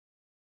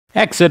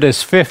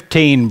Exodus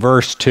 15,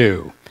 verse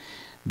 2.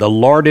 The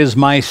Lord is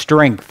my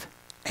strength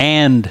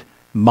and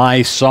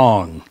my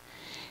song,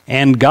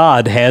 and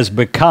God has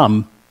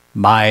become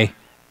my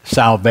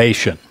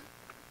salvation.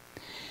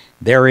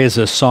 There is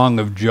a song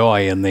of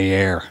joy in the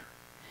air.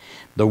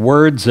 The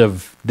words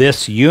of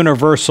this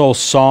universal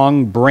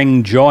song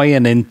bring joy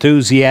and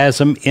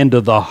enthusiasm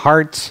into the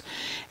hearts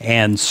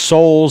and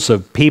souls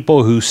of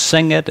people who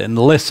sing it and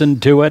listen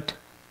to it.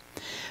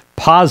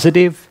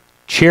 Positive,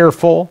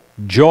 cheerful,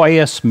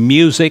 joyous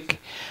music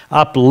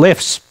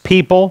uplifts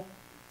people.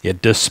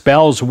 It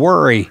dispels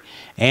worry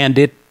and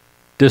it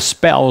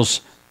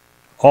dispels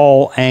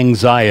all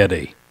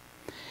anxiety.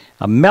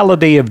 A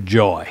melody of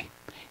joy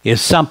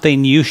is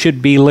something you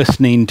should be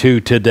listening to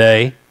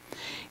today.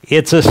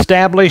 It's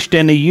established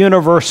in a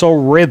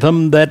universal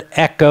rhythm that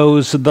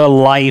echoes the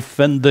life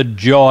and the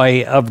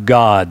joy of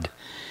God.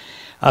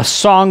 A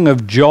song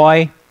of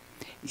joy,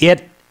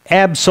 it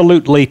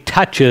absolutely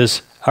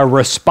touches a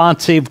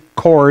responsive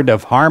chord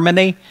of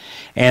harmony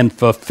and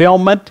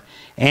fulfillment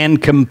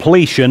and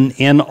completion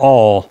in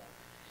all.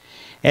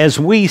 As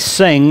we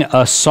sing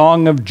a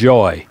song of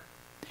joy,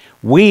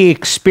 we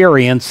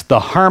experience the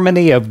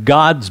harmony of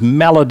God's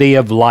melody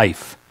of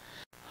life.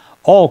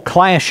 All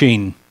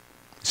clashing,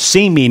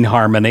 seeming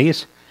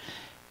harmonies,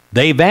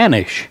 they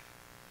vanish,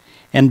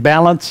 and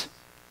balance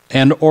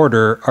and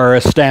order are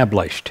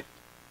established.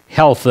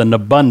 Health and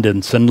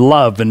abundance and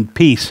love and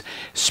peace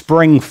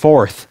spring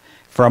forth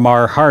from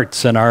our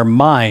hearts and our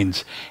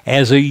minds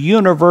as a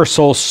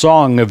universal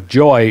song of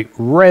joy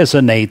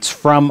resonates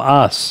from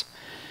us.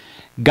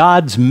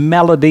 God's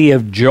melody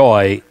of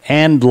joy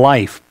and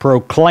life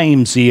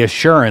proclaims the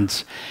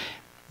assurance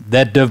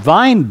that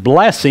divine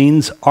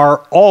blessings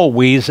are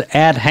always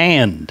at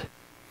hand.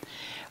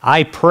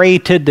 I pray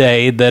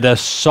today that a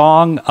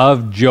song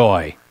of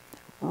joy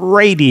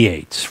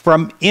radiates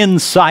from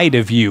inside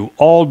of you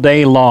all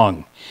day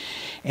long,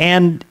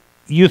 and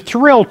you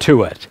thrill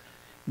to it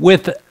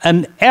with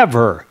an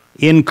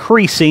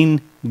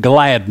ever-increasing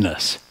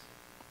gladness.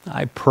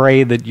 I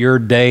pray that your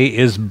day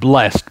is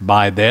blessed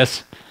by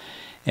this,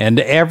 and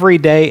every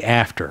day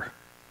after.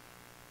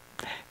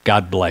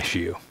 God bless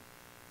you.